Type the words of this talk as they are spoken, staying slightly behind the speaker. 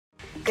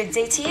Good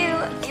day to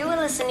you. You are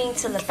listening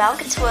to LaBelle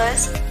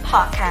Couture's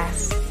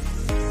podcast.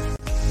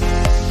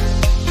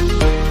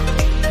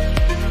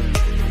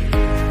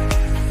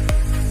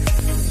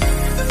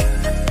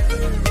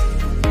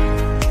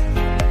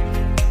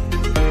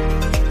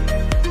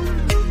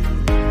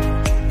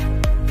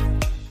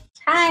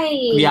 Hi.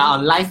 We are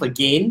on live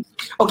again.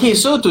 Okay,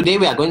 so today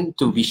we are going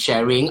to be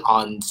sharing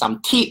on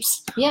some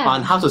tips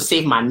on how to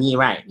save money,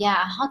 right? Yeah,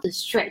 how to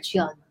stretch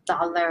your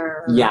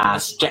dollar. Yeah,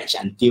 stretch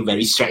until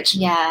very stretch.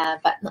 Yeah,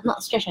 but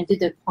not stretch until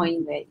the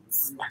point where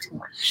it's too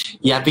much.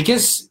 Yeah,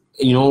 because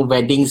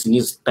weddings you need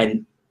to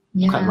spend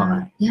quite a lot,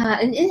 right? Yeah,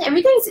 and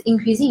everything is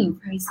increasing in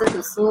prices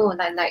also.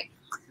 Like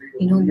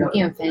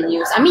booking of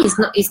venues. I mean,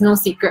 it's no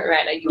secret,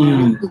 right? Like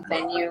you book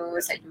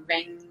venues, like you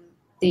rent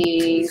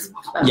things,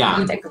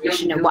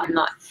 decoration and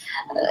whatnot.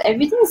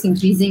 Everything is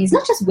increasing. It's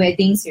not just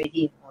weddings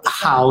already.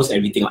 House,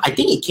 everything. I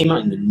think it came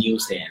out in the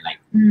news there,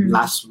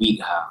 last week,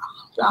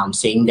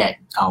 saying that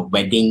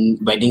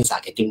weddings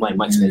are getting more and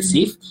more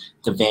expensive.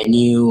 The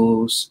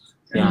venues,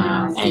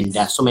 and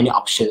there are so many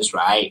options,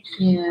 right?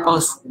 Yeah.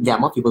 Because there are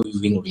more people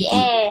viewing already.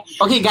 Yeah.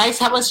 Okay, guys,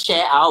 have us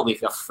share out with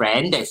your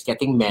friend that's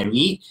getting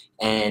married,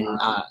 and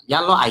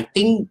I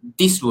think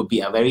this will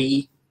be a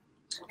very.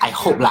 I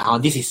hope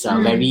this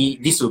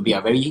will be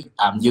a very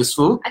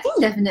useful. I think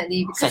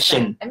definitely because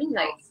session.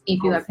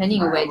 If you are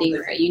planning a wedding,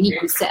 right, you need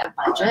to set a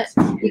budget.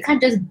 You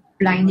can't just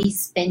blindly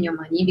spend your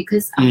money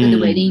because after the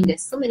wedding,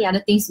 there's so many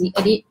other things you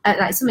need,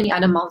 so many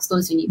other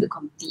milestones you need to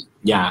complete.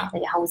 Yeah.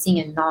 Like housing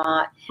and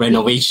not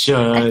renovation.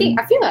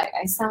 I feel like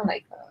I sound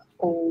like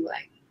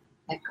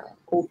an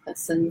old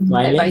person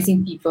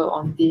advising people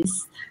on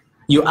this.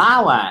 You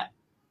are what?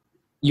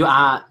 You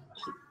are.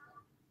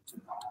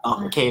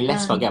 Oh, okay,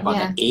 let's forget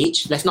about the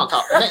age. Let's not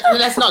talk.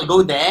 Let's not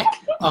go there.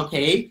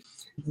 Okay.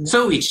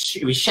 So we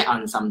shared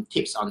on some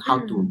tips on how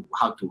to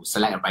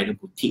select a bridal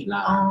boutique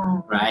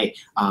right?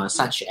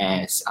 Such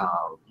as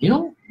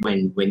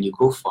when you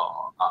go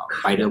for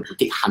bridal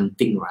boutique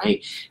hunting,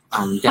 right?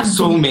 There are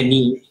so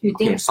many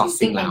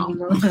sourcing now.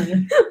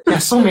 There are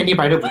so many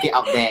bridal boutique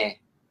out there,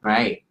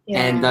 right?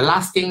 Yeah. And the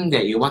last thing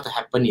that you want to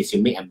happen is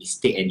you make a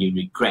mistake and you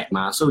regret,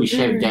 So we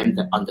share with them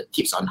on the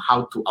tips on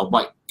how to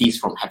avoid this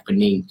from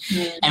happening.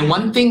 And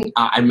one thing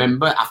I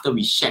remember after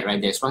we shared, right?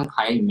 There's one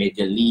client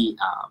immediately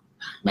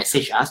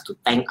message us to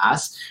thank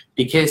us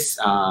because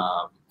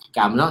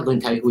I'm not going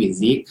to tell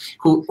you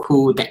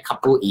who that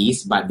couple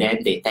is, but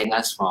then they thank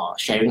us for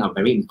sharing a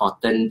very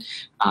important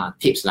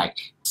tips. Like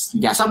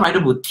there are some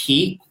bridal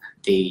boutique,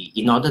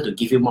 in order to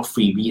give you more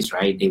freebies,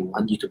 right? They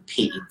want you to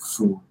pay in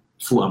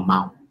full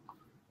amount.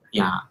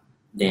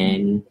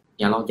 Then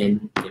there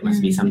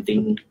must be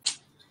something.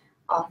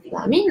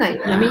 I mean,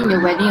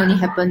 your wedding only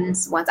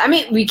happens once. I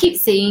mean, we keep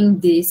saying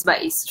this,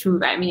 but it's true,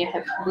 right? I mean,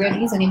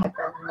 weddings only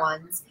happen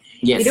once.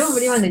 Yes. You don't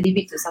really want to leave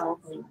it to someone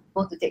who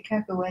wants to take care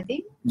of the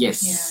wedding.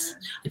 Yes. Yeah.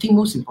 I think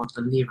most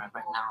importantly, right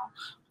now,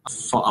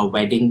 for a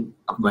wedding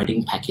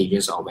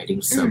packages or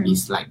wedding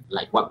service like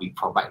what we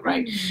provide,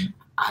 right?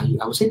 I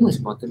would say most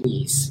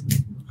importantly is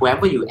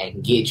whoever you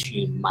engage,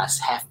 you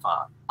must have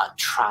a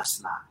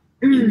trust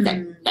in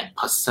that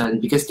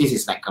person, because this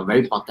is like a very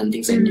important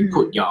thing. And you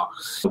put your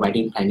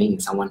wedding planning in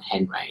someone's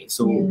hand, right?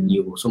 So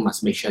you also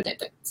must make sure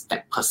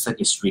that person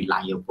is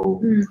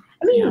reliable.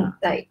 I mean,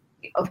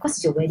 of course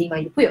it's your wedding,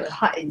 you put your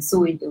heart and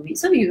soul into it.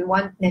 So you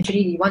want the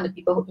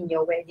people involved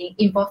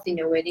in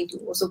your wedding to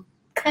also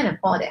kind of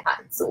pour their heart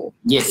and soul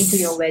into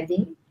your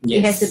wedding.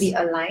 It has to be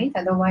aligned,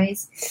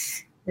 otherwise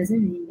it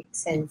doesn't really make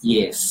sense.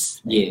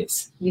 Yes.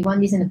 You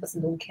want this and the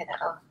person don't care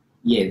at all.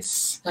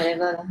 Yes.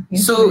 Whatever.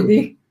 So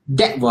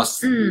that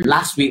was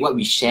last week what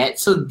we shared.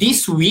 So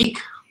this week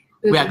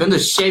we are going to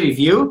share with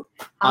you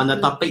on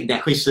the topic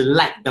that we should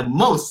like the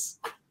most.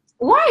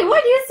 Why do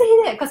you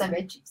say that? Because I'm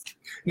very cheap.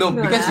 No,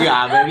 because you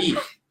are very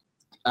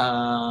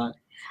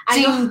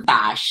精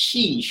打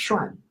细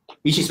算,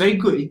 which is very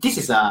good. This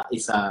is a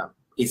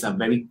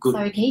very good.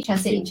 Sorry, can you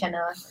translate in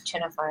channel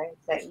 5?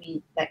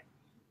 Like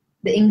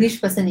the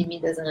English person in me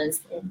doesn't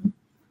understand.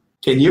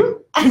 Can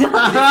you? I don't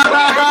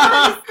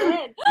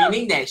understand.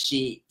 Meaning that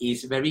she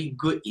is very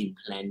good in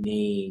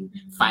planning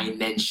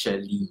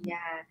financially. Yeah.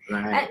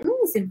 Right. I mean,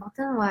 it's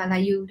important.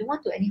 Like you don't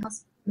want to anyhow.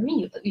 I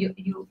mean,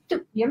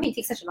 you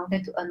take such a long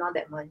time to earn all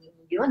that money.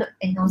 You want to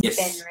anyhow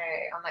spend,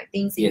 right, on like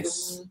things you don't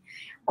need,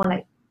 or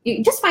like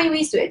you just find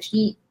ways to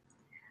actually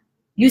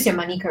use your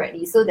money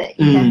correctly so that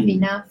you have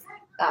enough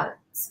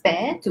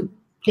spare to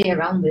play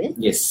around with.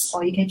 Yes.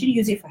 Or you can actually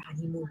use it for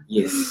honeymoon.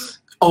 Yes.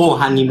 Oh,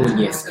 honeymoon,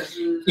 yes.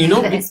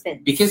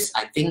 Because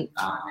I think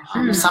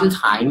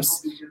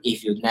sometimes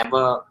if you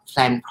never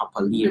plan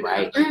properly,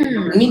 right?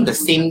 I mean the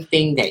same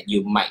thing that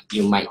you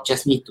might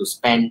just need to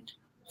spend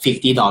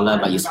 $50,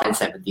 but you spend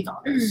 $70,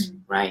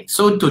 right?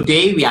 So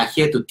today we are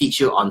here to teach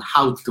you on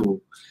how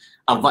to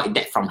avoid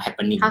that from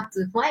happening.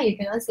 Why you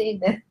cannot say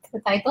the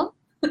title?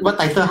 What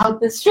title? How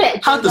to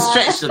stretch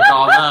the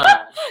dollar.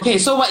 Okay,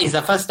 so what is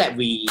the first step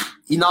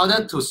in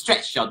order to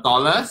stretch your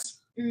dollars?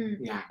 I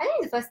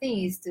think the first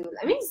thing is to,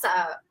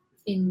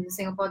 in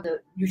Singapore,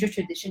 the usual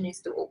tradition is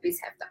to always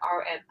have the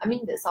RM. I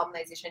mean, the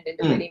solemnization, then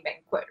the wedding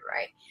banquet,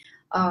 right?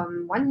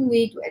 One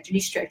way to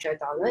actually stretch your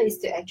dollar is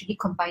to actually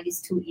combine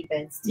these two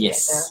events together.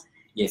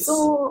 Yes.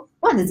 So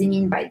what does it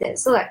mean by that?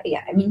 So like,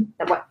 yeah, I mean,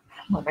 what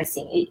am I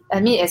saying?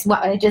 As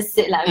what I just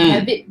said, like, we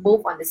have it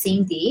both on the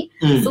same day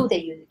so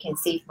that you can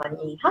save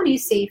money. How do you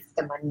save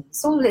the money?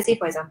 So let's say,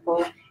 for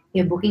example,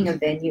 you're booking a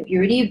venue. You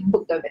already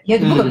booked you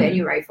have to book a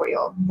venue, right, for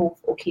your both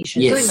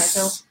occasions. Yes. So you might as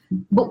well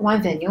book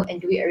one venue and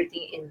do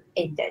everything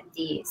in that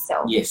day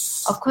itself.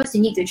 Yes. Of course,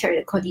 you need to check with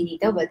the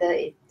coordinator whether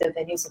the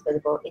venue is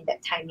available in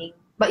that timing.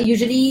 But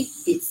usually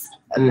it's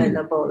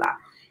available lah.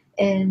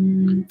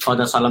 And for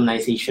the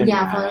solemnization.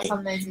 yeah, right? for the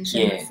solemnization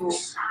Yes.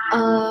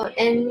 also.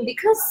 And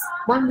because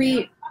one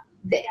way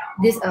that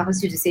this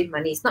allows you to save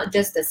money, it's not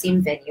just the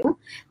same venue,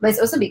 but it's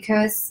also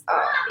because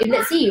if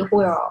let's say you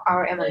hold your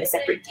RM on a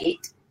separate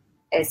date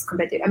as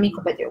compared to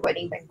your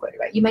wedding banquet,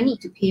 right? You might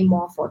need to pay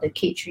more for the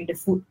catering, the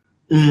food.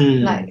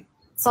 Like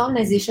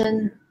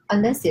solemnization,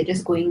 unless they're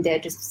just going there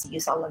just to see you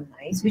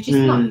solemnize, which is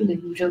not the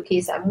usual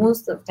case.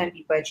 Most of the time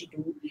people actually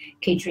do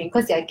catering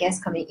because there are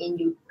guests coming in,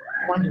 you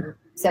want to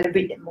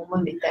celebrate that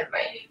moment with them,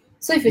 right?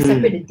 So if you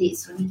separate the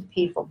dates, you need to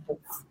pay for both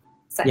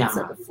sides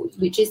of the food,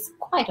 which is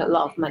quite a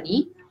lot of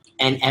money.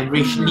 And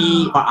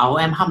averagely, for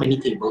RM, how many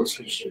tables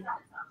usually?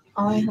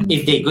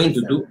 If they're going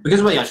to do,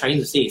 because what you're trying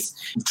to say is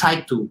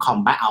try to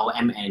combine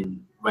RM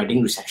and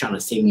wedding reception on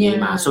the same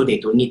day, so they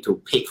don't need to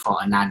pay for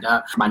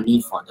another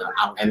money for the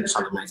RM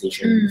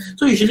solemnization.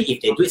 So usually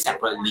if they do it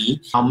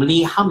separately,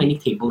 normally how many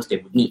tables they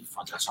would need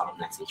for the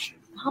solemnization?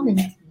 How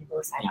many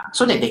tables? Yeah,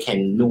 so that they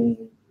can know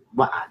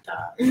what are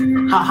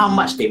the how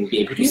much they will be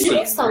able to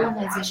Usually save.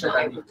 solemnization,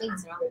 I would think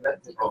is around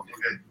 30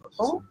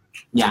 people.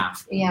 Yeah.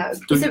 Yeah,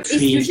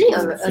 it's usually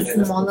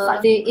a smaller.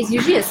 It's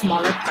usually a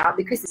smaller crowd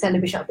because it's a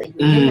celebration of the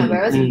union.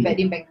 Whereas with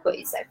wedding banquet,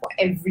 it's like for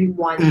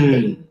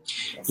everyone.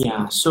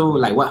 Yeah. So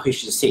like what Hui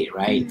said,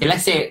 right?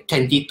 Let's say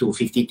 20 to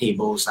 50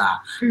 tables.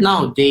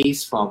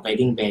 Nowadays for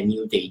wedding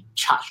venue, they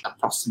charge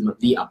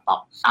approximately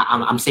about.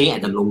 I'm saying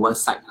at the lower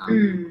side.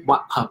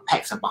 What per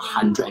pax about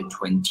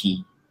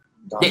 120.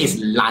 That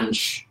is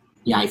lunch.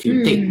 Yeah. If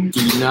you take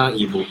dinner,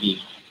 it will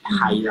be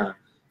higher.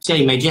 So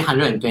imagine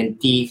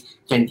 120,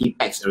 20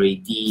 packs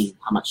already,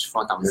 how much?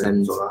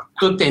 4,000.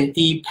 So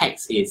 20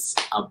 packs is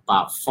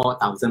about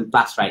 4,000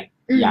 plus, right?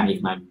 Yeah,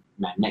 if my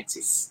maths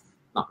is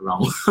not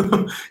wrong.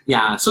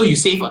 Yeah, so you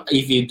save,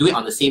 if you do it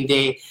on the same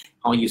day,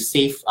 or you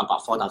save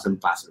about 4,000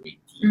 plus already,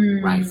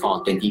 right?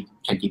 For 20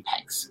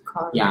 packs.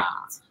 Correct. Yeah.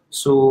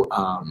 So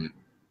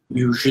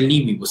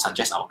usually we would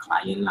suggest our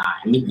client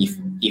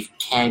if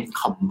can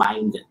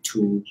combine the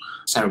two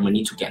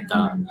ceremony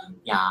together.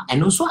 Yeah,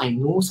 and also I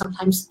know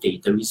sometimes the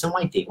reason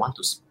why they want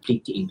to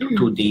split it into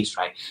 2 days,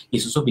 right,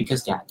 is also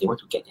because they want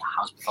to get their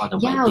house before the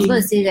wedding. I was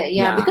going to say that.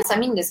 Yeah, because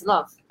there's a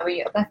lot of, when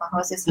you apply for a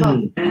house, there's a lot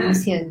of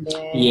rules here and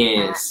there.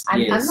 Yes,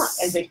 I'm not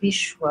exactly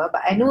sure,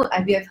 but I know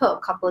we have heard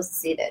of couples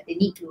say that they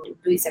need to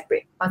do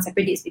it on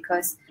separate dates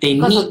because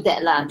of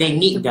that they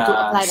need to the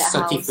apply the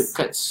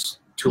certificates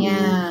to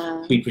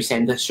be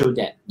presented so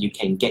that you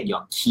can get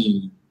your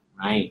key,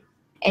 right?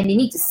 And they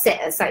need to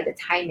set aside the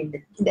time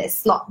in that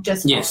slot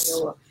just for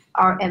your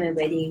RM and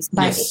weddings.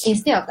 But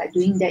instead of like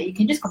doing that, you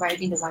can just combine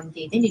everything in one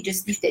day. Then you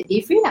just leave that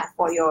day free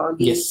for your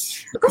day.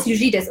 Because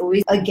usually there's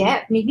always a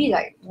gap, maybe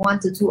like 1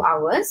 to 2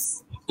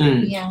 hours.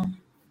 Yeah.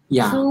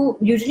 So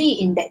usually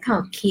in that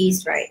kind of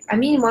case, right,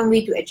 one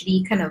way to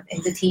actually kind of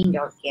entertain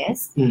your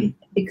guests,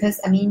 because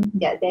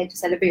they're there to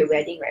celebrate your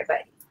wedding, right?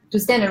 But to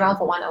stand around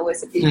for 1 hour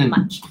is a bit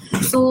much.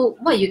 So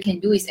what you can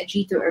do is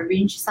actually to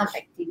arrange some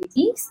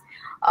activities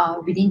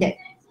within that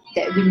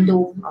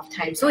window of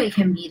time. So it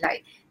can be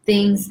like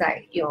things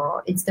like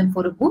your instant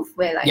photo booth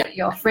where like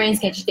your friends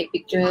can just take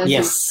pictures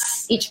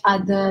with each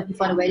other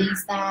before the wedding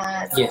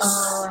starts.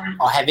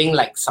 Or having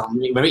like some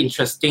very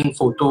interesting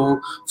photo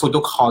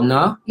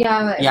corner.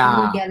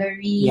 Photo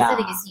gallery so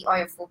they can see all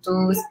your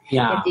photos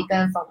you've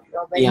taken from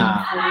your wedding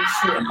photo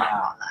shoot and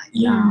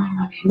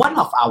whatnot. One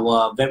of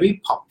our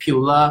very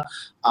popular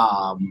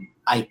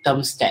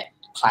items that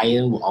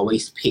client will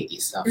always pick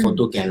is a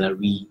photo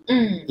gallery.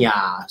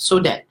 So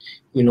that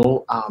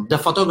the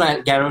photo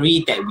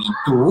gallery that we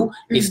do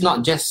is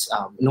not just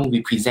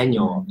we present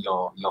your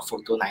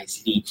photo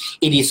nicely.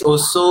 It is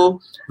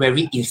also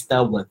very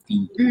Insta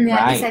worthy,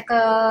 right?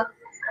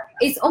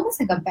 It's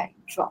almost like a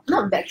backdrop,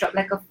 not backdrop,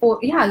 like a photo.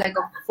 Like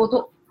a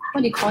photo.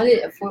 What do you call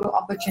it? A photo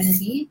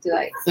opportunity to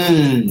like.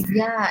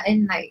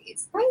 And like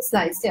it's nice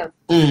like instead of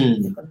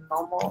like a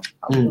normal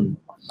album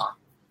or not.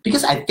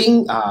 Because I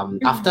think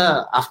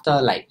after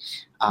like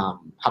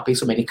helping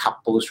so many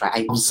couples, right,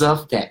 I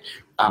observed that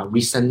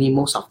recently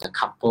most of the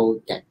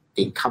couple that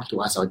they come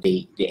to us or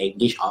they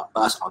engage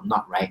us or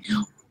not, right,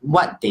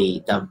 what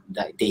they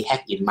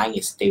have in mind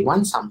is they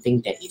want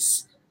something that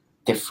is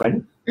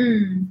different,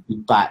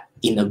 but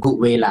in a good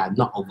way lah,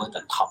 not over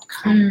the top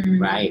kind,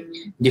 right?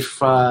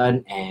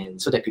 Different,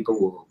 and so that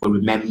people will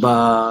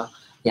remember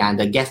Yeah,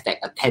 the guests that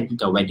attend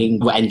the wedding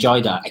will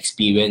enjoy the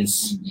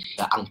experience,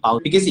 the ang pao.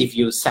 Because if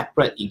you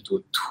separate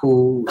into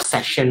two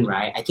sessions,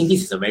 right, I think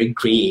this is a very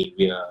grey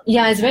area.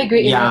 Yeah, it's a very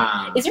great area.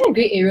 Yeah. It's a very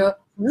great area,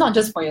 not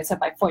just for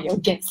yourself, but for your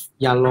guests.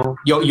 Yeah, lor.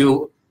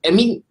 I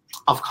mean,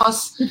 of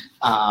course,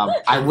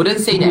 I wouldn't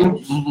say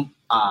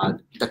that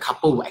the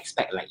couple will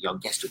expect like your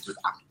guests to give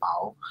ang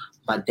pao,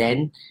 but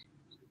then,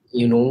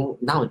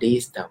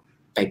 nowadays the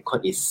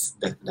banquet is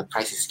the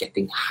price is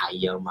getting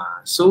higher,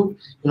 so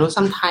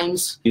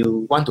sometimes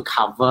you want to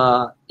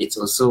cover it's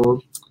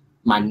also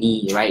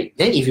money, right?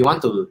 Then if you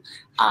want to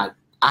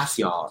ask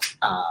your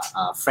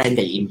friend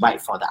that you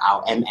invite for the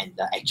RM and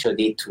the actual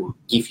day to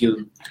give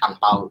you ang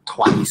pao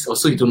twice,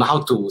 also you don't know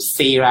how to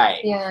say,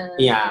 right?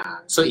 Yeah.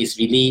 So it's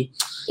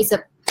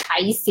a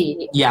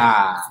pricey,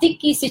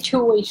 sticky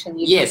situation.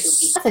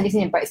 Yes. What's the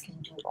Disney brides can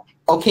do?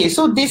 Okay,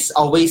 so this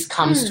always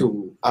comes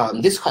to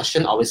this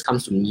question always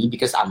comes to me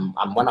because I'm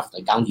one of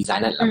the gown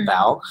designer at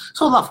LaBelle.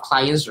 So a lot of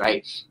clients,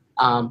 right?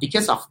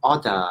 Because of all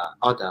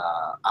the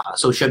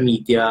social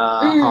media,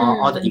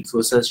 all the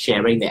influencers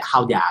sharing that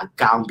how their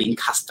gown being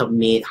custom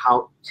made,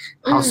 how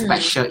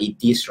special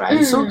it is,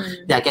 right? So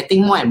they are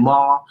getting more and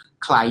more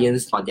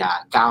clients for their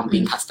gown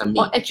being custom made.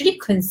 Or actually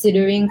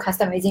considering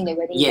customizing the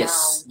wedding gown.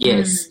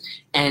 Yes.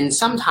 And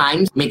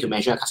sometimes made to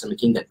measure custom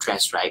making the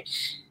dress, right?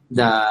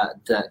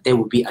 There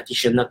will be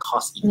additional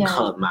cost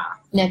incurred,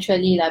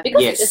 naturally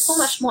because there's so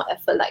much more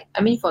effort. Like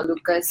for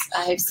Lucas,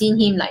 I have seen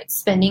him like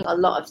spending a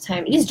lot of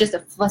time. This is just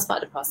the first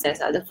part of the process.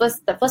 The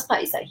first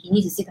part is like he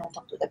needs to sit down and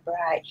talk to the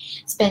bride,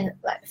 spend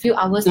like a few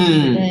hours with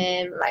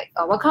them. Like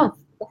what kind of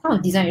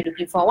design you're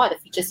looking for? What are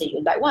the features that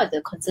you like? What are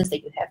the concerns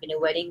that you have in a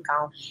wedding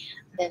gown?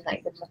 Then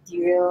like the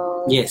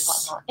material, and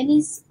whatnot. And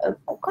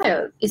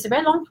it's a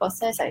very long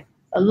process. Like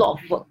a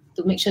lot of work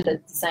to make sure the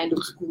design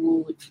looks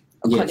good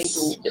according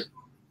to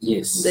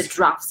the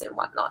drafts and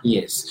whatnot.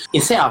 Yes.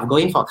 Instead of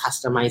going for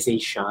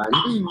customization,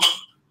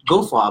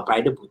 go for a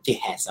bridal boutique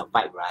has a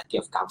wide variety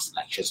of gown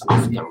selections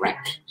off the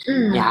rack.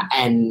 Yeah,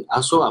 and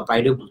also a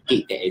bridal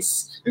boutique that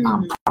is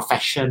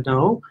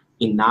professional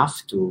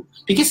enough to,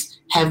 because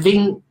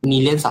having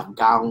millions of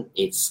gowns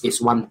is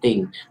one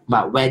thing,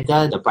 but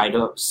whether the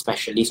bridal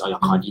specialist or your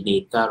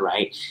coordinator,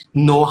 right,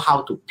 know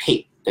how to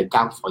pick the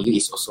gown for you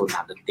is also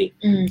another thing,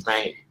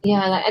 right?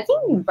 Yeah, like I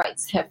think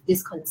brides have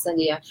this concern.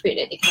 They are afraid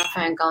that they cannot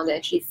find a gown that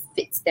actually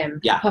fits them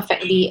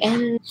perfectly.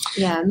 And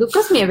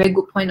Lucas made a very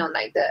good point on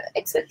like the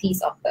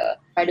expertise of the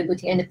bridal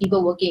boutique and the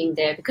people working in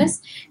there,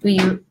 because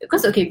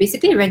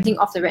basically renting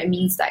off the rack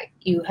means like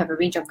you have a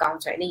range of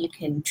gowns, right? Then you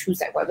can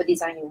choose like whatever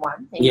design you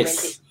want and you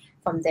rent it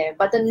from there.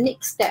 But the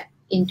next step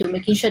into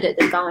making sure that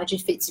the gown actually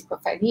fits you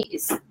perfectly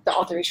is the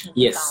alteration of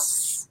the gown.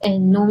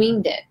 And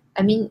knowing that,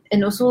 and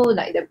also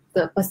like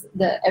the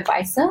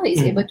advisor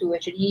is able to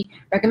actually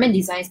recommend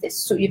designs that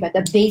suit you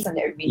better based on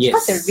their range.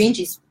 Because the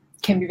range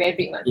can be very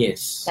big, like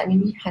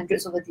maybe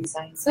hundreds of different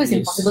designs. So it's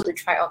impossible to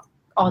try out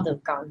all the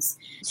gowns.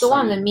 So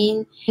one of the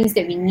main things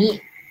that we need,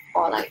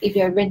 or like if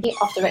you're renting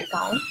off the rack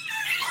gown,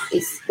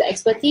 is the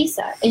expertise,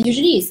 and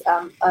usually it's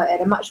at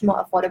a much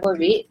more affordable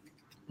rate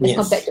as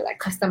compared to like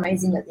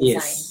customizing the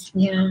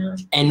design.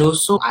 And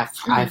also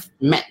I've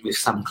met with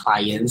some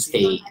clients.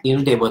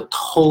 They were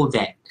told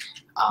that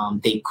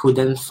they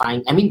couldn't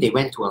find. They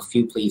went to a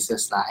few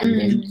places and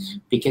then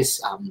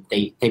because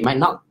they might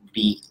not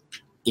be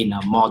in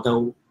a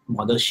model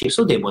shape,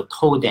 so they were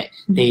told that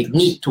they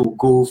need to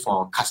go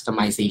for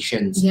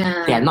customizations.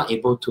 They are not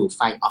able to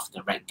find off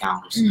the rack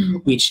gowns,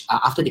 which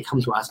after they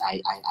come to us,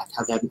 I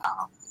tell them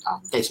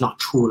that's not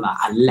true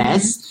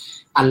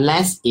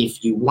unless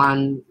if you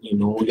want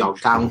your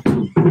gown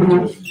to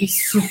be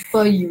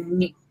super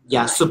unique.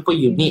 Super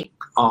unique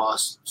or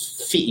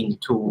fit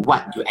into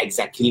what you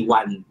exactly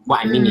want.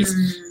 What I mean is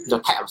the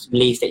type of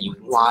lace that you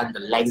want,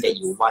 the length that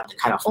you want, the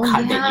kind of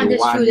cut that you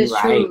want,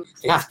 right?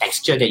 The kind of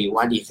texture that you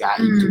want. If you are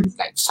into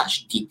like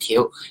such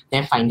detail,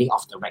 then finding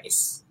off the rack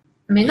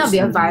may not be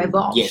a viable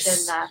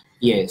option.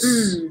 Yes.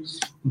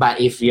 But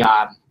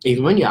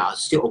when you are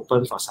still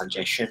open for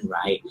suggestion,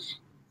 right?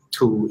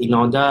 In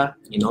order,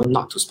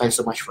 not to spend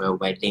so much for your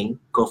wedding,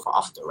 go for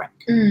off the rack.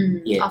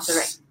 Off the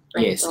rack.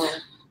 Right. Yes.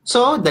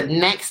 So the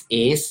next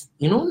is,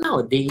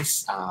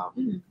 nowadays,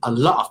 a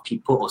lot of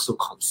people also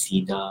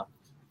consider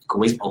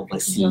going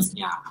overseas.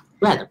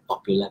 Where are the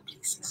popular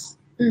places?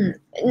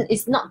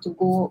 It's not to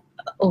go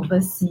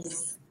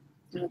overseas,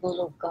 to go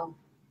local.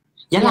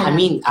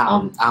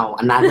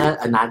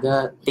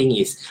 Another thing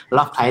is a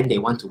lot of clients, they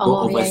want to go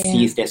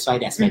overseas. That's why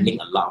they're spending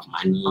a lot of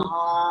money.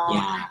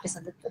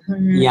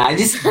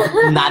 This is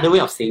another way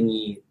of saying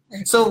it.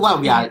 So what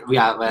we are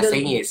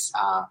saying is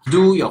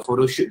do your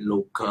photo shoot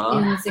local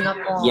in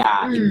Singapore.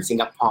 In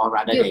Singapore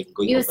rather than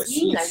going overseas.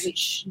 Seeing like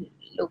which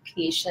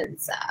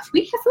locations.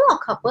 We have a lot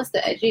of couples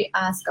that actually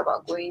ask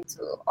about going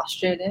to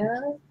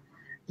Australia,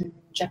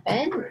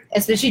 Japan,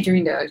 especially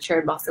during the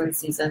cherry blossom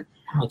season.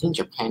 I think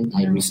Japan.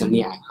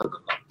 Recently I heard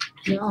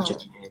about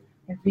Japan.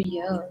 Every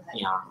year.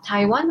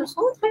 Taiwan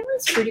also. Taiwan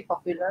is pretty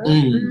popular.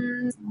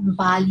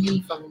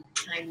 Bali from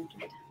time to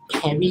time.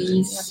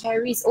 Paris.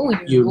 Paris. Oh,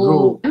 Europe.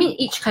 Europe. I mean,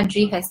 each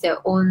country has their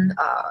own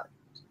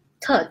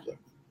特点,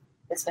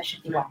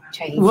 especially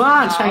Chinese.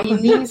 Wow,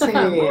 Chinese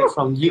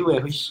from you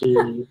会是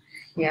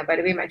Yeah, by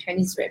the way, my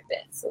Chinese is very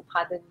bad, so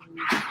pardon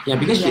me. Yeah,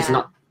 because she's Yeah.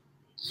 not.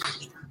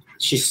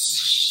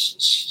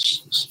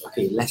 She's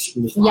okay. Let's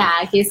move on.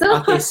 Yeah, okay, so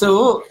Okay,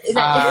 so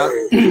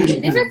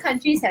different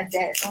countries have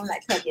their own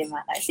like 特点 嘛.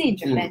 Like say in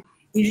Japan,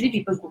 usually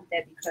people go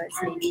there because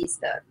maybe it's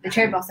the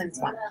cherry blossom is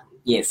one.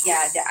 yes. Yeah,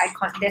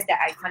 that's their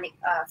iconic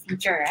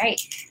feature, right?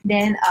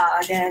 Then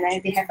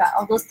they have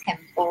all those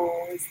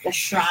temples, the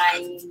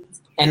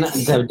shrines, And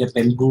the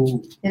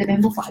bamboo. the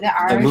bamboo forest, the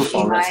Bamboo Arashi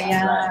forest,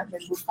 Maya, right.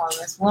 bamboo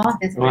forest. Wow,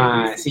 that's a very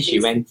Wow, beautiful see, she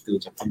place. went to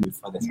Japan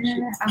before. That's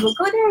Yeah, I will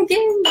go there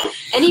again.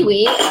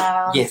 Anyway,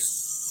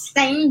 yes.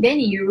 then in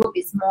Europe,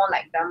 it's more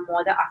like the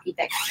modern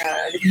architecture,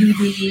 the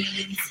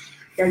buildings,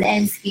 the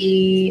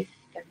landscape,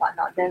 and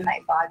whatnot. Then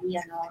like Bali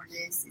and all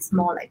this, it's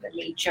more like the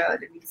nature,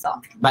 the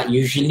resort. But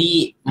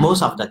usually,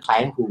 most of the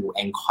clients who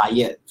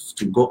inquired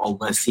to go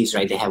overseas,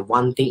 right, they have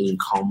one thing in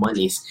common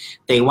is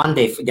they want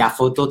their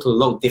photo to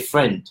look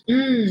different.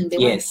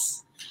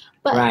 Yes.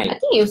 But Right. I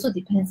think it also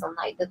depends on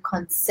like the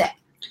concept.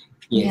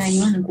 Yes. Yeah,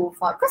 you want to go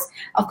for, because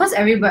of course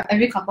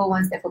every couple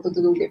wants their photo to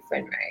look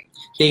different, right?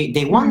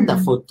 They want the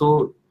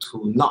photo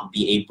to not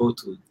be able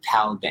to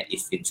tell that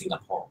it's in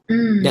Singapore.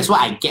 That's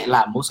what I get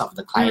lah. Most of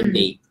the clients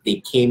they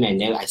came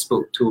and then I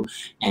spoke to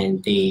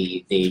and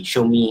they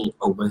show me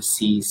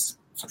overseas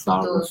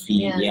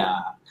photography. Photos, yeah.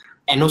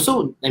 And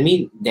also, I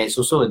mean, there's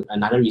also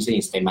another reason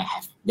is they might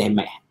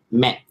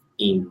met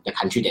in the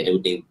country that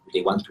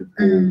they want to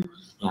go.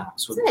 Yeah.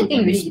 So So I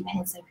think it really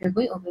depends. If you're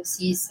going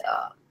overseas,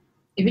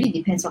 it really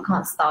depends what kind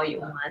of style you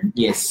want.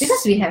 Yes.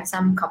 Because we have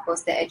some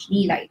couples that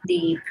actually like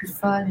they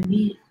prefer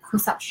maybe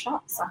close-up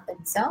shots of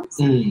themselves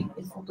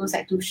with photos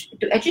like to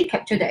actually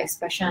capture the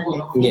expression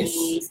on their Yes.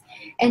 face.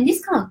 And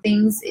these kind of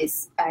things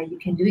is you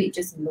can do it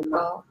just in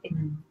local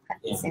in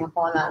Yeah.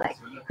 Singapore lah. Like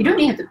you don't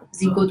really have to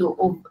purposely go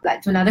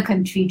to another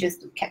country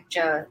just to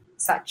capture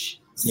such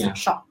Yeah.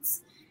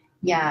 shots.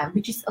 Yeah,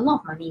 which is a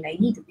lot of money. Like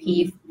you need to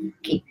pay.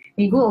 Okay,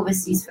 when you go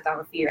overseas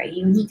photography, right,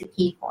 you need to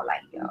pay for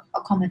like your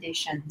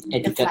accommodation,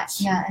 the flight,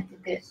 Etiquette.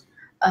 etiquette.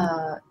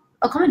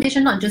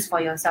 Accommodation not just for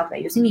yourself.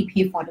 Like you also need to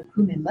pay for the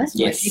crew members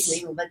who are Yes.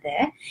 actually going over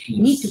there.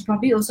 You need to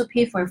probably also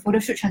pay for your photo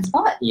shoot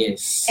transport.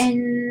 Yes.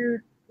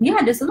 And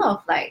yeah, there's a lot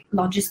of like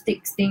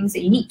logistics things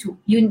that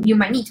you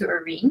might need to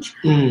arrange,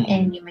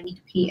 and you might need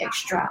to pay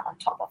extra on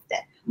top of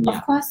that. Yeah.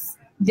 Of course,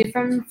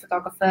 different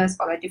photographers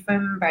or like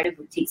different bridal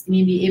boutiques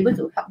may be able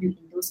to help you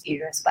in those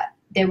areas, but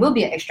there will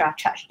be an extra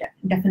charge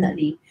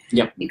definitely.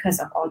 Yep. Because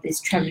of all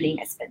these traveling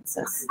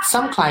expenses.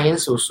 Some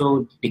clients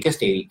also, because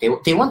they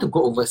want to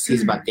go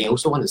overseas, but they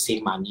also want to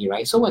save money,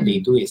 right? So what they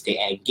do is they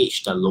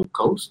engage the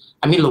locals.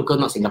 I mean, local,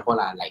 not Singapore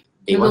lah. Like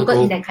they The want to local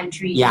go. in that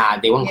country. Yeah,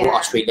 they want to go Yeah.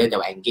 Australia.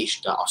 They'll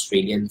engage the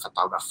Australian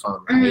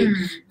photographer, right?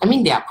 I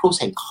mean, there are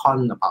pros and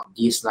cons about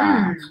this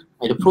lah.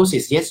 Like, the pros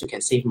is yes, you can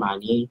save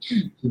money,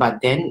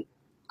 but then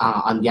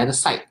on the other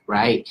side,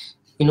 right?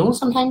 You know,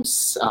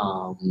 sometimes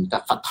the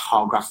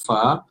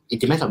photographer, it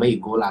depends on where you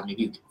go lah.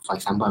 Maybe, for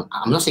example,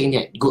 I'm not saying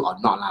that good or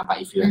not lah,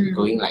 but if you're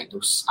going like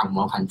those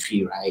Angmo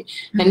country, right?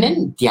 And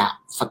then their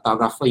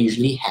photographer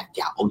usually have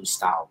their own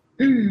style.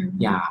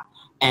 Yeah.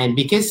 And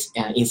because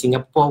in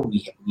Singapore,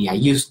 we are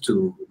used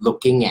to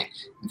looking at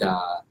the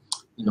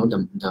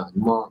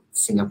more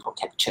Singapore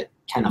captured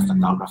kind of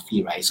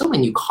photography, right? So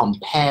when you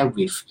compare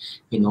with,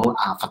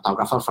 a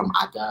photographer from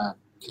other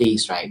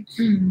place, right?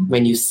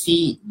 When you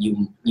see,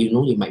 you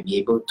might be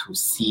able to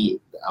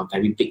see a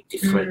very big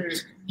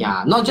difference.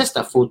 Yeah, not just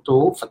the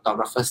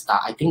photographer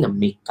style, I think the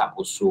makeup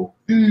also.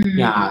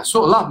 Yeah,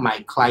 so a lot of my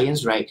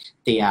clients, right,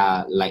 they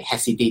are like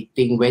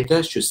hesitating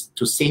whether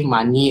to save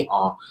money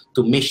or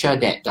to make sure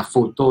that the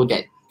photo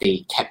that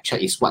they capture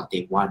is what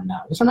they want.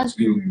 Sometimes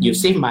you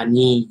save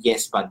money,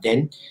 yes, but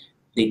then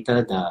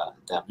later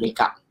the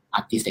makeup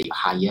artist that you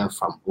hire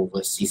from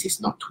overseas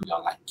is not to your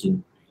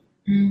liking.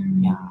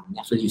 Yeah,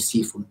 after you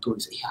see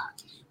photos,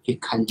 you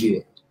can't do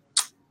it.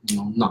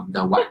 Not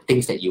the what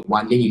things that you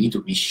want, then you need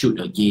to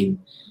reshoot again.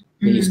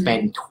 Then you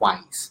spend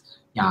twice.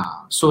 Yeah,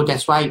 so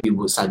that's why we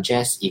would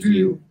suggest if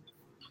you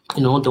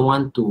don't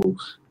want to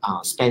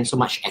spend so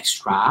much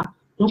extra,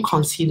 don't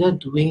consider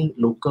doing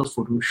local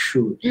photo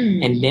shoot.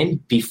 And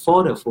then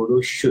before the photo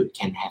shoot,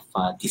 can have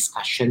a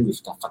discussion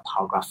with the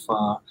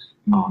photographer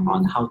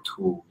on how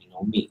to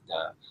make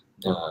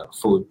the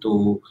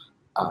photo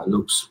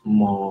looks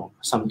more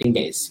something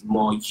that is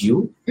more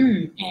you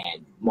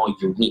and more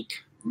unique.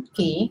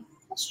 Okay,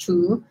 that's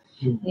true.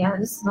 Yeah,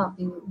 this is not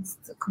things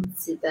to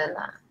consider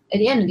lah. At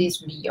the end of the day,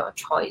 it's really your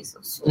choice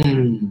also.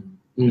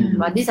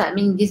 But these are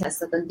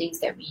certain things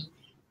that we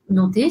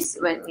notice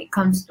when it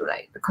comes to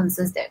like the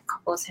concerns that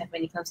couples have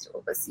when it comes to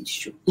overseas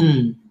shoot.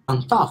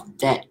 On top of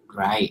that,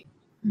 right,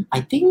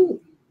 I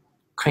think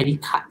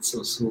credit cards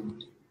also.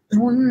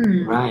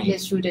 Right.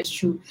 That's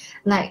true.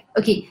 Like,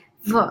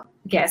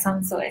 I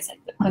sound so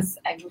excited because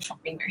I go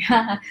shopping,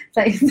 right?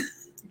 Like,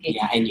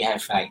 Yeah, and you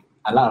have like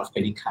a lot of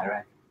credit card,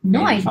 right?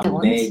 No, I and from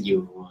don't. there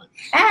you would.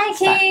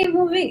 Okay,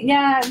 moving.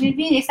 Yeah,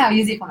 maybe next time I'll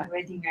use it for my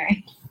wedding,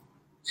 right?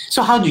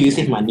 So how do you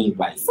save money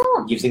by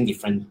So using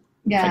different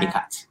credit yeah,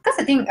 cards? because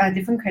I think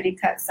different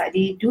credit cards, like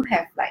they do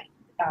have like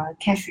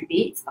cash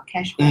rebates or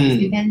cashbacks,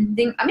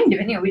 depending. I mean,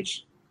 depending on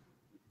which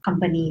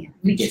company,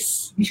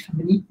 Yes. which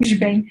company, which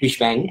bank. Which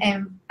bank?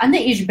 And under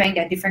each bank,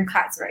 there are different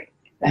cards, right?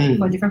 Like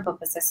for different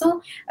purposes.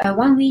 So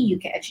one way you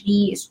can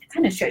actually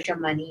kind of stretch your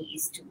money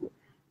is to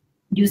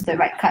use the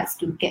right cards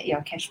to get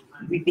your cash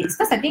rebates.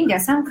 Because I think there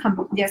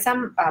are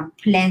some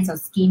plans or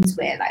schemes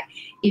where like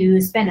if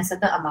you spend a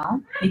certain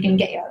amount, you can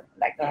get your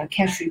like a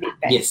cash rebate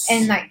back. Yes.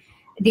 And like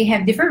they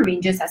have different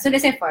ranges. So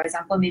let's say for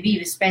example, maybe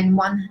you spend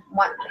 $1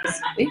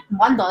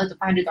 to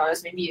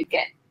 $500, maybe you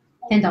get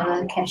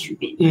 $10 cash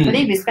rebate. But then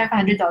if you spend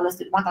 $500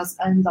 to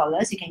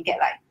 $1,000, you can get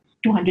like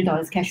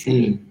 $200 cash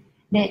rebate.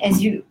 Then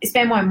as you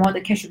spend more and more,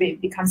 the cash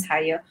rebate becomes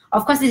higher.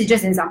 Of course, this is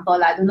just an example.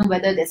 I don't know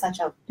whether there's such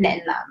a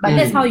plan. But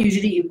that's how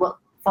usually it works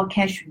for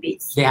cash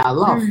rebates. There are a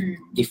lot of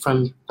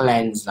different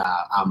plans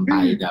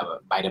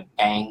by the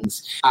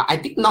banks. I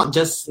think not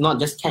just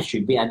cash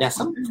rebate. There's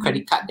some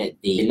credit card that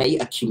they let you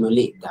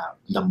accumulate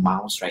the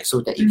miles, right,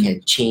 so that you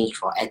can change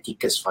for air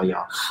tickets for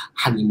your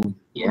honeymoon.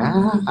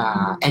 Yeah,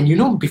 and you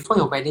know, before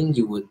your wedding,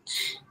 you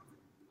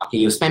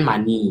spend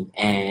money,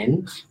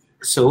 and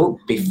so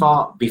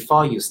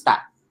before you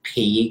start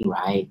paying,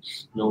 right,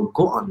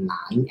 go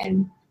online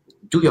and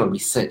do your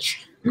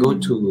research. Go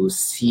to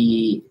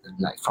see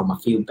like from a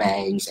few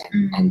banks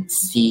and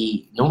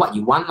see what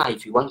you want.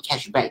 If you want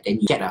cashback,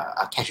 then you get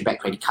a cashback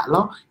credit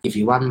card. If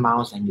you want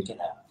miles, then you get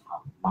a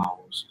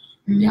miles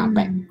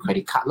back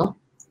credit card.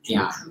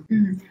 Yeah.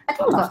 I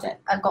think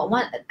I got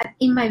one.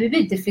 It might be a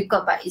bit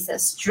difficult, but it's a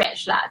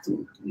stretch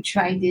to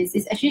try this.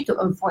 It's actually to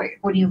avoid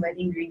holding a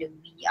wedding during the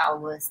wee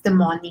hours, the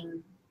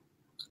morning.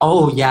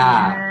 Oh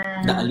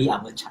yeah, the early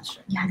hour charge.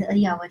 Right? Yeah, the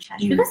early hour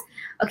charge. Because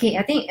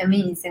I think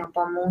in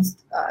Singapore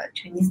most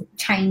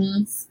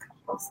Chinese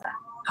couples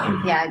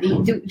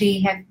they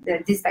have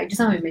this like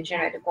just now we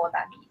mentioned, right, the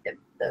Bodabi,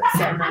 the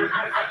ceremony.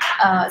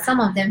 Some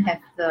of them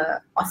have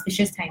the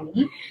auspicious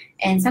timing,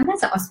 and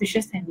sometimes the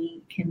auspicious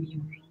timing can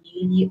be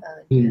really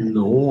early.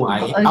 No,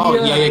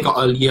 got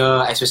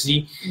earlier,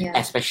 especially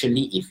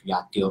if you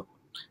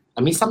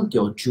are some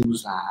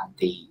Teojus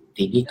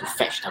they need to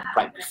fetch the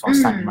bride before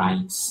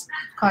sunrise.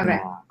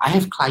 Correct. I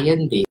have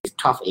clients, they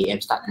 12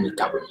 a.m. start to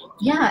make up.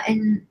 Yeah,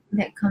 and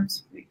that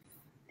comes with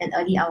an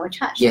early hour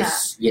charge.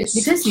 Yes.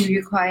 Because you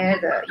require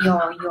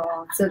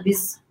your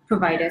service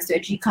providers to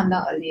actually come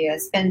down earlier,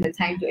 spend the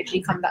time to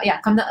actually come down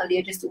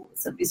earlier just to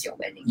service your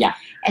wedding. Yeah.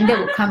 And that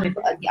will come with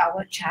an early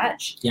hour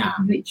charge. Yeah.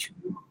 Which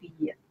would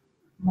be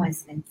more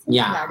expensive.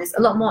 Yeah. There's a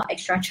lot more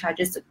extra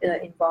charges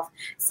involved.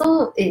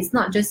 So it's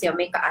not just your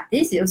makeup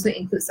artist, it also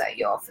includes like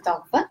your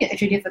photographer, your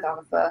actually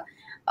photographer,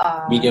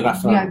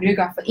 videographer. Yeah,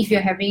 videographer. If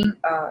you're having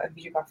a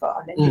videographer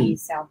on the day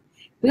itself.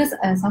 Because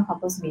some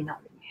couples may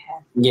not really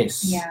have.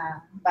 Yes.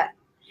 Yeah. But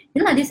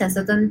these are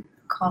certain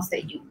costs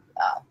that you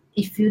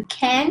if you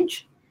can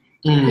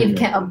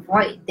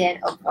avoid, then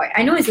avoid.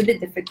 I know it's a bit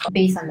difficult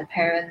based on the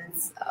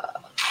parents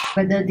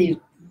whether they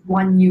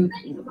want you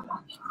to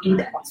do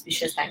the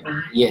auspicious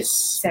timing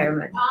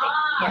ceremony.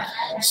 Yeah.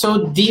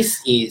 So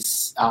this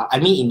is,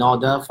 in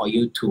order for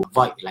you to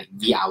avoid like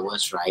the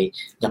hours, right?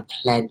 The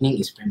planning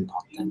is very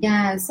important.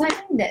 Yeah. So I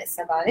think that's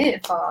about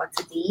it for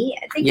today.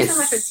 Thank you so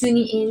much for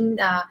tuning in.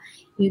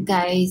 You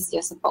guys,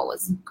 your support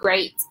was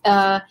great.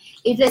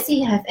 If let's say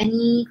you have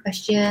any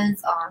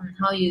questions on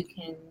how you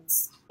can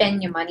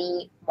spend your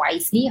money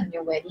wisely on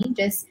your wedding,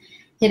 just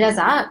hit us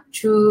up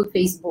through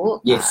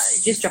Facebook.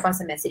 Yes. Just drop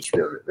us a message.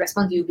 We'll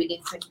respond to you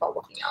within 24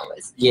 working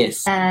hours.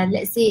 Yes. And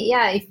let's say,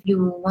 if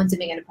you want to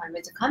make an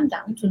appointment to come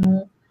down to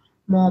know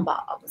more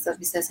about our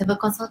services, have a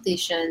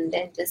consultation,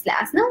 then just let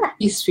us know.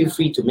 Please feel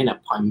free to make an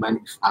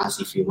appointment with us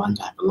if you want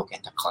to have a look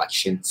at the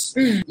collections.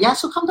 Yeah,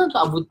 so come down to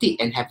our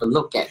boutique and have a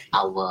look at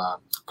our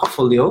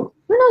portfolio.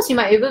 Who knows, you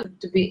might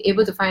be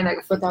able to find like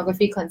a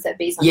photography concept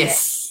based on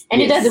that.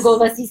 And you don't have to go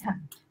overseas.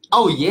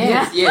 Oh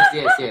yes.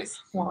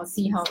 Well,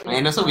 see how.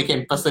 And also we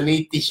can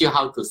personally teach you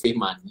how to save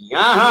money.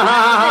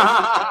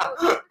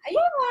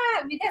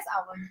 That's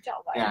our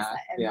job, right? As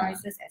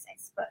advisors, as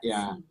experts.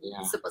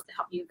 We're supposed to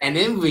help you. And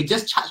then we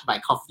just charge by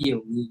coffee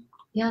only.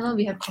 Yeah, no,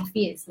 we have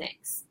coffee and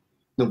snacks.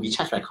 No, we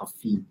charge by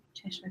coffee.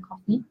 Charge by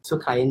coffee? So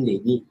client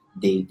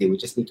they will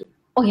just need to.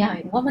 Oh yeah,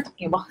 what am I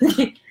talking about?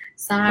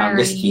 Sorry. I'm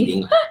just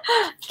kidding.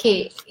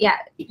 Okay, yeah.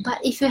 But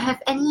if you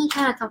have any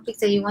kind of topics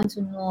that you want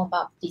to know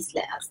about, please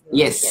let us know.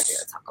 Yes.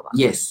 We'll talk about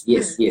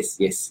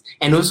Yes.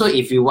 And also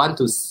if you want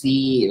to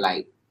see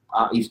like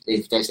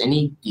if there's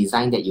any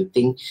design that you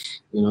think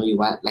you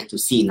want like to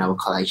see in our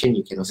collection,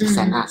 you can also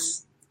send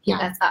us. Hit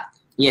us up.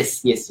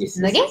 Yes.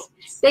 Okay.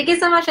 Thank you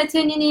so much for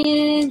tuning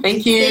in.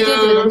 Thank you. Stay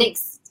tuned to the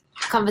next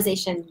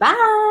conversation. Bye.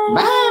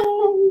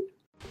 Bye.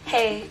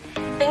 Hey,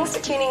 thanks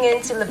for tuning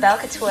in to LaBelle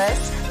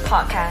Couture's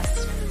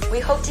podcast. We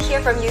hope to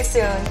hear from you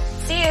soon.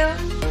 See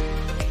you!